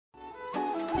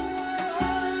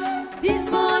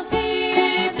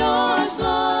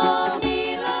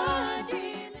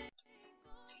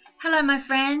Hello my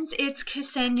friends, it's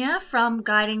Kesenya from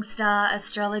Guiding Star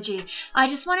Astrology. I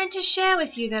just wanted to share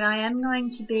with you that I am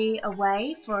going to be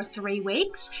away for 3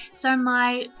 weeks. So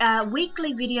my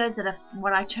weekly videos that are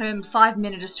what I term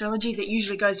 5-minute astrology that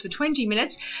usually goes for 20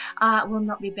 minutes will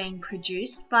not be being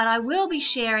produced. But I will be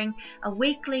sharing a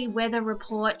weekly weather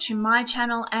report to my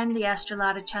channel and the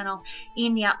Astrology channel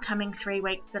in the upcoming 3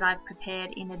 weeks that I've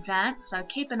prepared in advance. So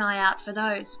keep an eye out for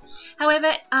those.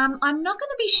 However, I'm not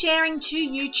going to be sharing to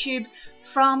YouTube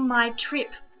from my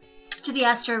trip to the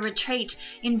Astrology Retreat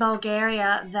in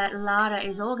Bulgaria that Lada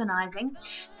is organising.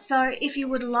 So if you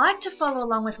would like to follow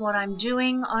along with what I'm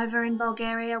doing over in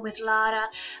Bulgaria with Lada,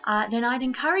 then I'd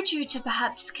encourage you to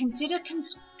perhaps consider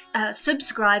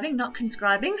subscribing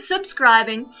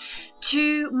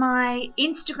to my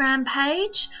Instagram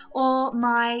page or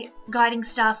my Guiding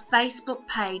Star Facebook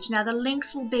page. Now the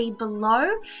links will be below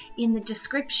in the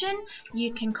description.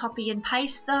 You can copy and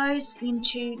paste those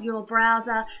into your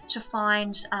browser to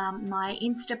find my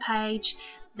Insta page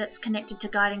that's connected to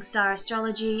Guiding Star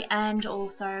Astrology, and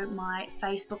also my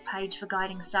Facebook page for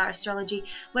Guiding Star Astrology,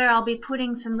 where I'll be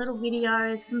putting some little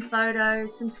videos, some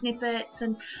photos, some snippets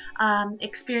and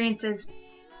experiences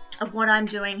of what I'm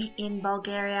doing in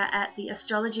Bulgaria at the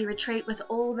Astrology Retreat with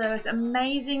all those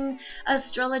amazing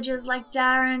astrologers like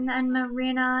Darren and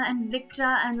Marina and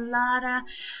Victor and Lada.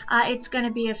 It's going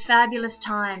to be a fabulous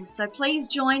time. So please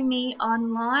join me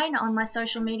online on my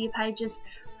social media pages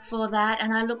for that,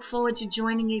 and I look forward to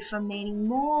joining you for many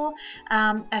more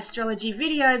astrology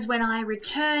videos when I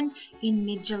return in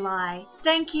mid-July.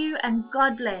 Thank you and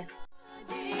God bless.